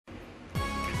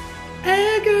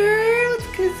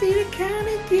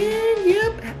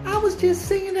just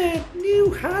singing that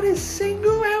new hottest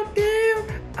single out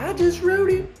there. I just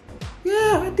wrote it.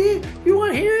 Yeah, I did. You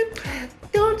want to hear it?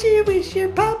 Don't you wish your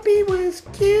puppy was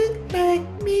cute like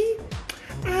me?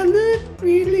 I look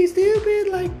really stupid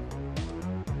like...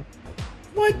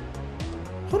 What?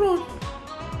 Hold on.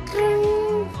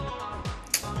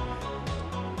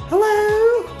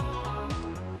 Hello?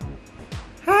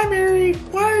 Hi, Mary.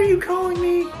 Why are you calling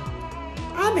me?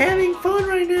 I'm having fun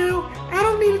right now. I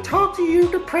don't need to talk to you,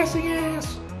 depressing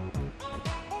ass.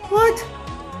 What?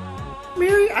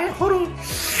 Mary, hold on.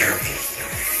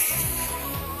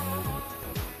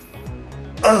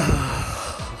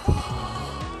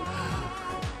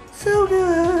 So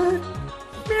good.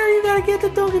 Mary, you gotta get the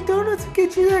Dunkin' Donuts and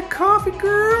get you that coffee,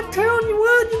 girl. I'm telling you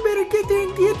what, you better get there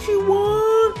and get you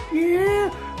one. Yeah.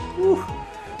 Ooh.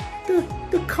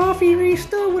 The coffee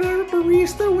barista,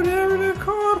 whatever they're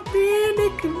called, man, they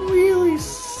can really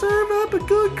serve up a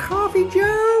good coffee,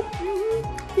 Joe.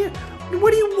 Yeah.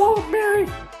 What do you want, Mary?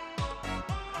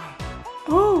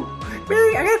 Oh,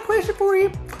 Mary, I got a question for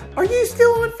you. Are you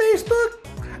still on Facebook?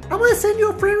 I'm going to send you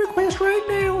a friend request right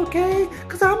now, okay?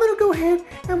 Because I'm going to go ahead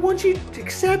and once you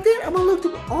accept it, I'm going to look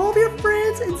through all of your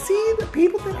friends and see the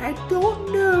people that I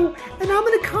don't know. And I'm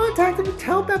going to contact them and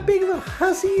tell them how big of a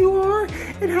hussy you are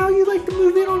and how you like to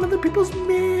move in on other people's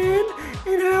men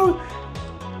and how...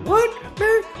 What?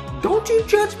 Man, don't you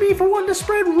judge me for wanting to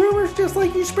spread rumors just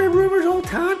like you spread rumors all the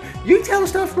time. You tell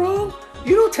stuff wrong.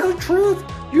 You don't tell the truth.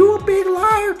 You're a big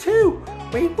liar, too.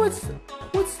 Wait, what's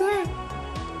that?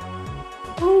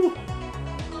 Oh,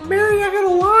 Mary, I got a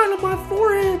line on my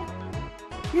forehead.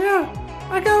 Yeah,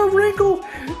 I got a wrinkle.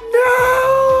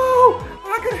 No!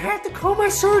 I'm gonna have to call my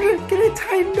surgeon, get it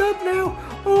tightened up now.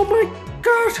 Oh my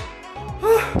gosh.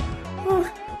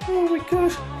 Oh my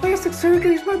gosh, plastic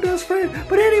surgery is my best friend.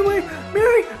 But anyway,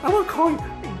 Mary, I'm gonna call you.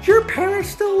 Your parents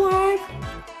still alive?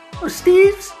 Or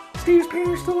Steve's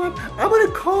parents still alive? I'm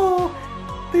gonna call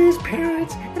his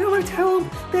parents and I'm gonna tell them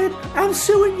that I'm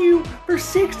suing you for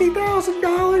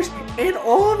 $60,000 and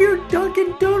all of your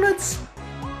Dunkin' Donuts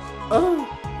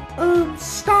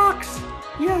stocks.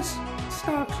 Yes,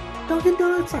 stocks. Dunkin'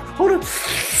 Donuts stocks. Hold on.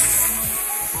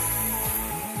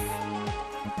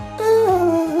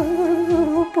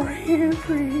 Oh, brain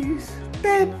freeze.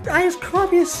 That iced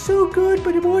coffee is so good,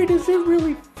 but boy, does it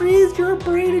really freeze your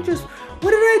brain. It just...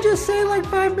 What did I just say like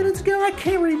 5 minutes ago? I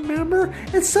can't remember.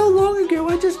 It's so long ago,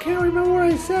 I just can't remember what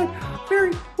I said.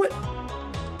 Mary, what?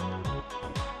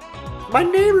 My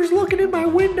neighbor's looking in my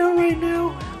window right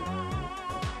now.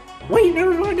 Wait,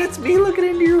 never mind, that's me looking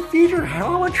into your future. How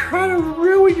I'm gonna try to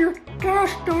ruin your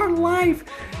gosh darn life.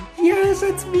 Yes,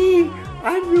 that's me.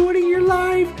 I'm ruining your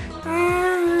life.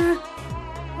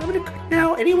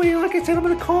 Now, anyway, like I said, I'm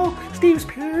going to call Steve's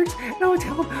parents, and I'm going to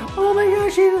tell them, oh my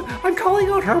gosh, I'm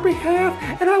calling on her behalf,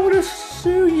 and I want to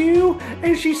sue you,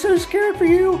 and she's so scared for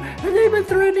you, and they've been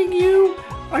threatening you.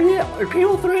 Are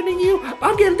people threatening you?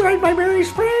 I'm getting threatened by Mary's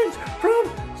friends from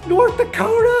North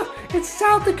Dakota and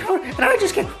South Dakota, and I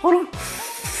just can't, hold on.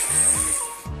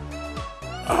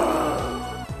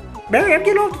 Mary, I'm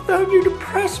getting off the phone. You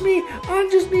depress me. I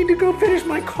just need to go finish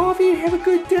my coffee and have a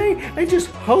good day and just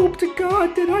hope to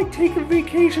God that I take a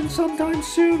vacation sometime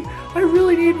soon. I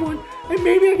really need one. And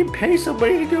maybe I can pay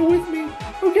somebody to go with me.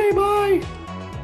 Okay, bye.